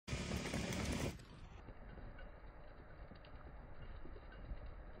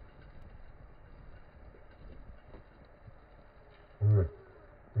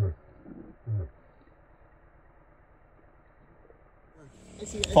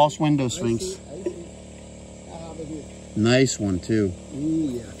False window sphinx. Nice one too.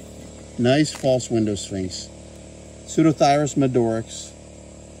 Yeah. Nice false window sphinx. Pseudothyris medorix.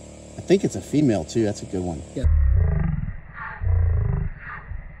 I think it's a female too. That's a good one. Yeah.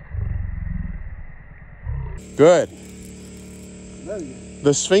 Good. Very good.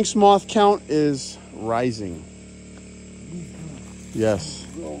 The sphinx moth count is rising. Yes.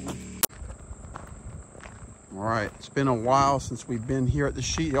 All right. It's been a while since we've been here at the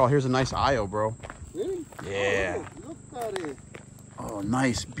sheet. Oh, here's a nice IO, bro. Really? Yeah. Oh, look at it. Oh,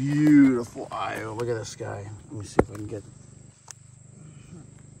 nice, beautiful IO. Look at this guy. Let me see if I can get.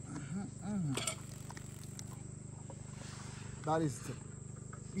 That is a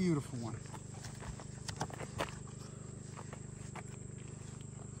beautiful one.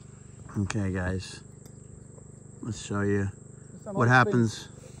 Okay, guys. Let's show you what happens.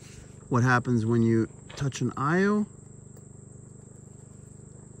 What happens when you touch an IO?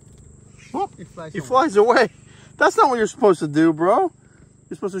 Whoop, he flies away. That's not what you're supposed to do, bro.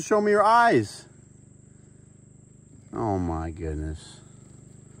 You're supposed to show me your eyes. Oh my goodness.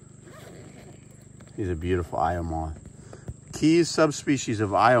 He's a beautiful IO moth. Key subspecies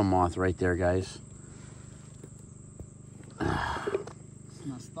of IO moth right there, guys. It's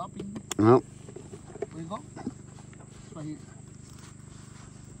not stopping. Nope. Where you go? It's right here.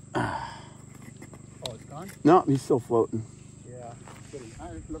 Oh, it's gone? No, he's still floating. Yeah.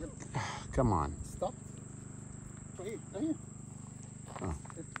 Look at it. Come on. Stop. Right here. Right here. Oh.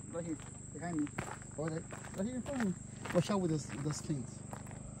 It's right here. Behind me. Oh, right here in front of me. Watch out with those things.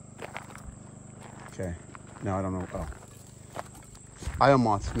 Okay. No, I don't know. Oh. IO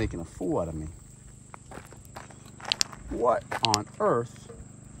moth's making a fool out of me. What on earth?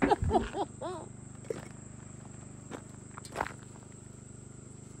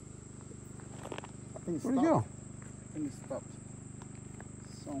 Where'd he go? I think it stopped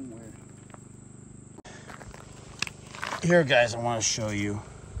somewhere. Here, guys, I want to show you.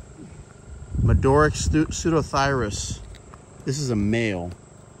 Medorix pseudothyris. This is a male.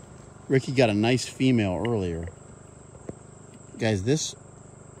 Ricky got a nice female earlier. Guys,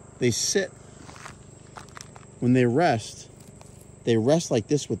 they sit, when they rest like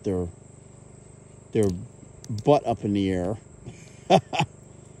this with their butt up in the air.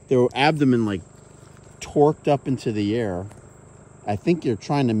 Their abdomen like torqued up into the air. I think you're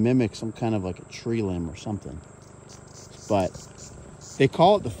trying to mimic some kind of like a tree limb or something. But they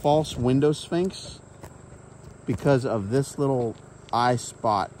call it the false window sphinx because of this little eye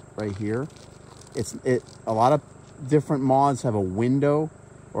spot right here. A lot of different moths have a window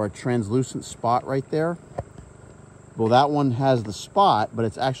or a translucent spot right there. Well, that one has the spot, but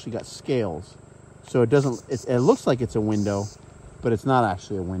it's actually got scales. So it looks like it's a window, but it's not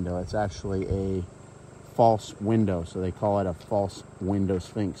actually a window. It's actually a false window. So they call it a false window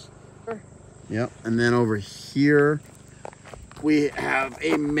sphinx. Yep. And then over here, we have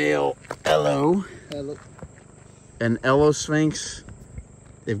a male Elo. An Elo sphinx.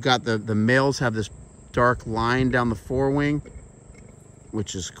 They've got the males have this dark line down the forewing,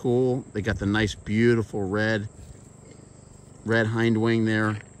 which is cool. They got the nice, beautiful red hind wing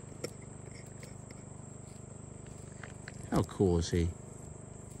there. How cool is he?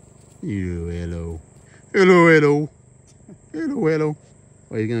 Hello, Elo. Hello, Elo. Hello, Elo.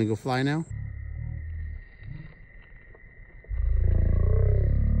 Are you gonna go fly now?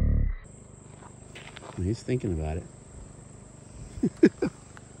 He's thinking about it.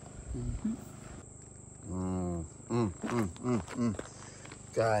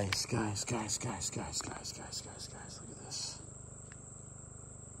 Guys, look at this.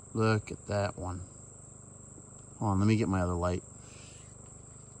 Look at that one. Hold on, let me get my other light.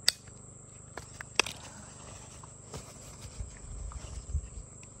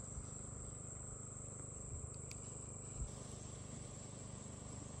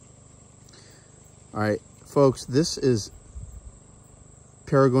 All right, folks, this is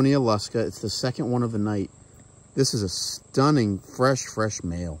Paragonia lusca. It's the second one of the night. This is a stunning, fresh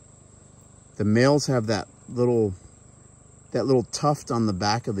male. The males have that little tuft on the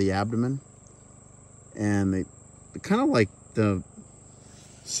back of the abdomen. And they're kind of like the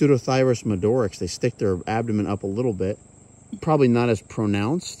Pseudothyris medorix. They stick their abdomen up a little bit. Probably not as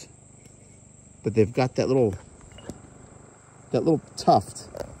pronounced, but they've got that little tuft.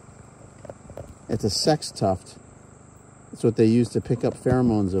 It's a sex tuft. That's what they use to pick up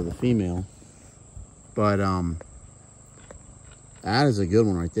pheromones of the female. But that is a good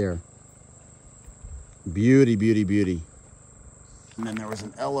one right there. Beauty, beauty, beauty. And then there was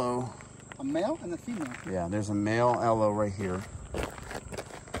an Elo. A male and a female. Yeah, there's a male Elo right here.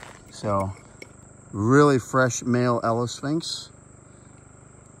 So, really fresh male Elo sphinx.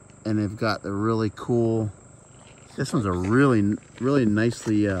 and they've got the really cool, this one's a really, really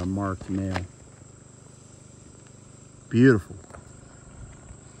nicely marked male. Beautiful.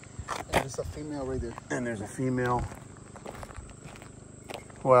 And there's a female right there. And there's a female.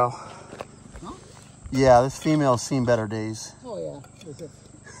 Well, huh? Yeah, this female's seen better days. Oh yeah, it's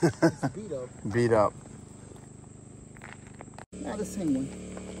beat up. Beat up. Not the same one.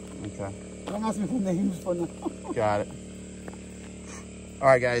 Okay. Don't ask me for names for now. Got it. All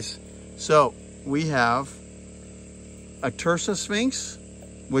right, guys. So we have a Tursa Sphinx,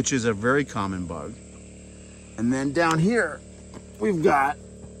 which is a very common bug. And then down here, we've got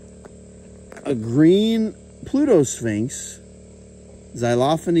a green Pluto Sphinx,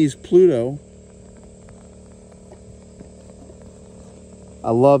 Xylophanes Pluto.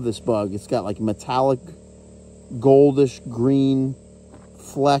 I love this bug. It's got like metallic goldish green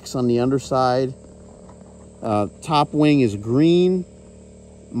flecks on the underside. Top wing is green,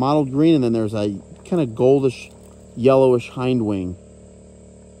 mottled green, and then there's a kind of goldish, yellowish hind wing.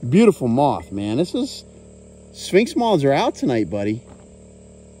 Beautiful moth, man. This is Sphinx moths are out tonight, buddy.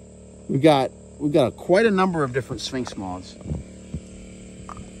 We've got quite a number of different Sphinx moths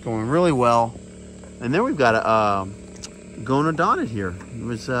going really well, and then we've got a gonodonid here. It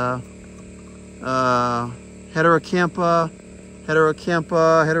was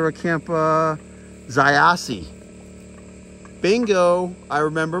Heterocampa Zayasi. Bingo! I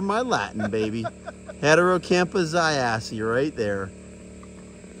remember my Latin, baby. Heterocampa Zayasi, right there.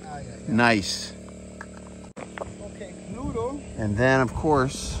 Nice. Okay, noodle. And then, of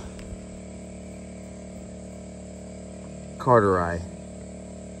course, Carteri.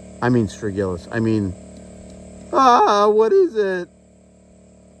 I mean Strigillus. I mean, what is it?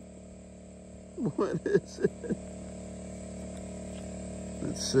 What is it?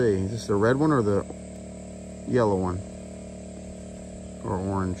 Let's see. Is this the red one or the yellow one? Or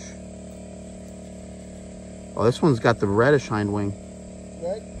orange? Oh, this one's got the reddish hind wing.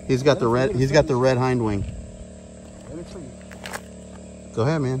 Right? He's got the red. He's got the red hind wing. Let me show you. Go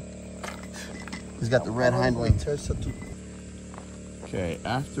ahead, man. He's got the red hind wing. Tursa too. Okay,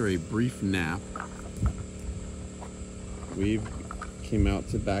 after a brief nap, we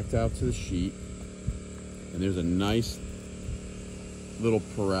backed out to the sheet, and there's a nice little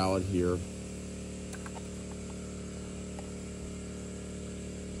parallel here.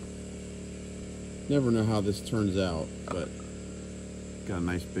 Never know how this turns out, but got a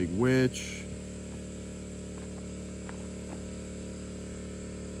nice big witch.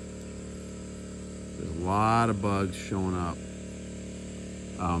 There's a lot of bugs showing up.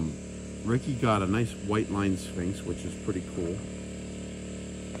 Ricky got a nice white line sphinx, which is pretty cool.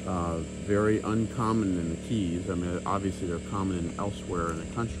 Very uncommon in the Keys. I mean, obviously they're common elsewhere in the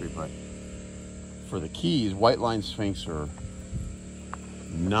country, but for the Keys, white line sphinx are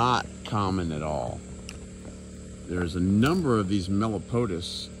not common at all. There's a number of these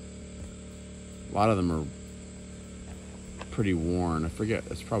Melipotus. A lot of them are pretty worn. I forget,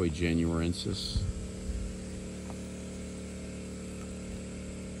 it's probably Januarensis.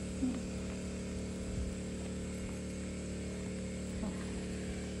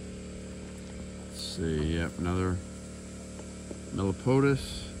 See, yep, another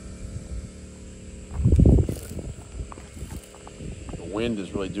Melipotus. The wind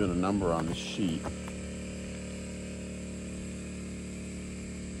is really doing a number on the sheet.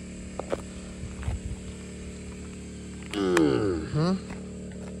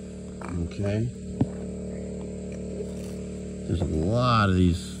 Okay. There's a lot of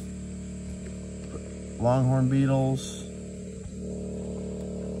these longhorn beetles.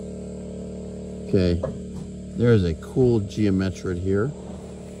 Okay, there's a cool geometrid here.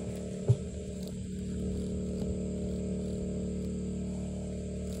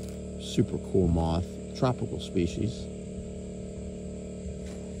 Super cool moth, tropical species.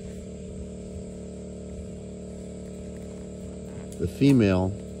 The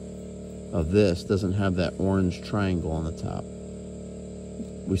female of this doesn't have that orange triangle on the top.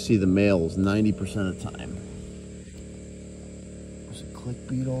 We see the males 90% of the time. There's a click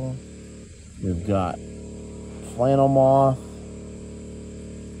beetle. We've got flannel moth,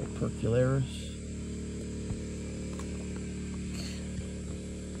 Percularis.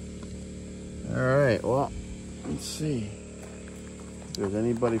 All right, well, let's see if there's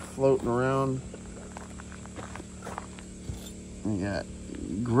anybody floating around. We got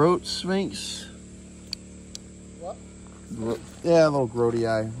Groat Sphinx. What? Yeah, a little grody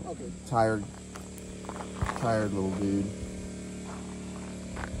eye. Okay. Tired little dude.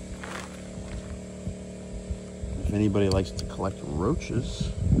 If anybody likes to collect roaches,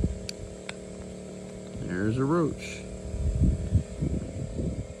 there's a roach.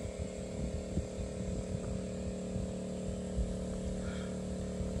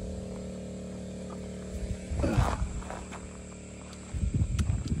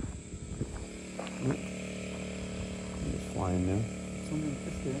 me.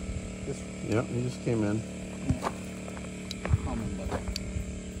 Just kidding. Just Yep, he just came in. comment, buddy.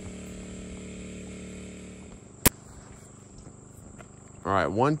 All right,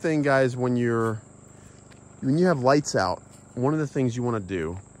 one thing, guys, when you have lights out, one of the things you want to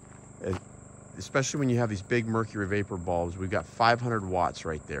do, especially when you have these big mercury vapor bulbs, we've got 500 watts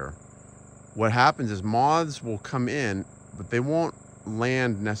right there. What happens is moths will come in, but they won't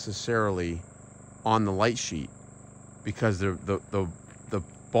land necessarily on the light sheet because the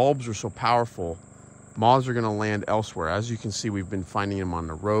bulbs are so powerful. Moths are going to land elsewhere. As you can see, we've been finding them on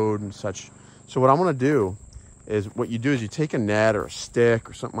the road and such. So what I want to do is, what you do is you take a net or a stick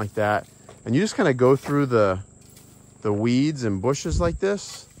or something like that, and you just kind of go through the weeds and bushes like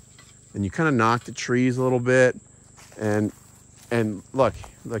this, and you kind of knock the trees a little bit, and look,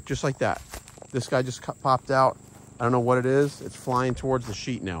 just like that. This guy just popped out. I don't know what it is. It's flying towards the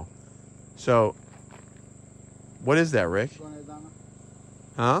sheet now. So, what is that, Rick?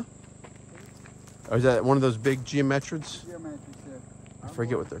 Huh? Or is that one of those big geometrids? I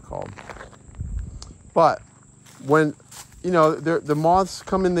forget what they're called. But when, you know, the moths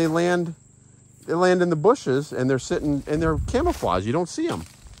come in, they land in the bushes, and they're sitting, and they're camouflaged. You don't see them.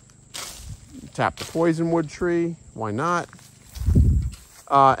 Tap the poisonwood tree. Why not?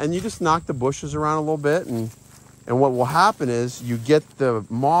 And you just knock the bushes around a little bit, and what will happen is you get the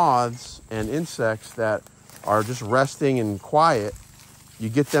moths and insects that are just resting and quiet. You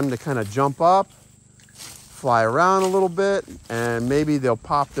get them to kind of jump up, fly around a little bit, and maybe they'll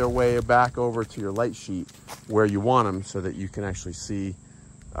pop their way back over to your light sheet where you want them, so that you can actually see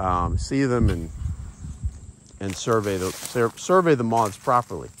them and survey the moths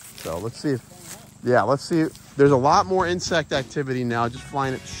properly. So let's see if there's a lot more insect activity now, just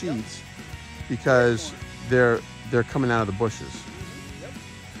flying at the sheets, because they're coming out of the bushes.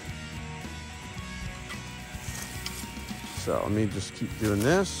 So let me just keep doing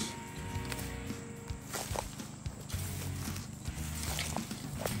this.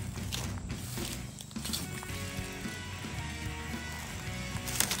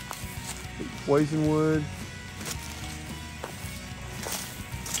 Poison wood.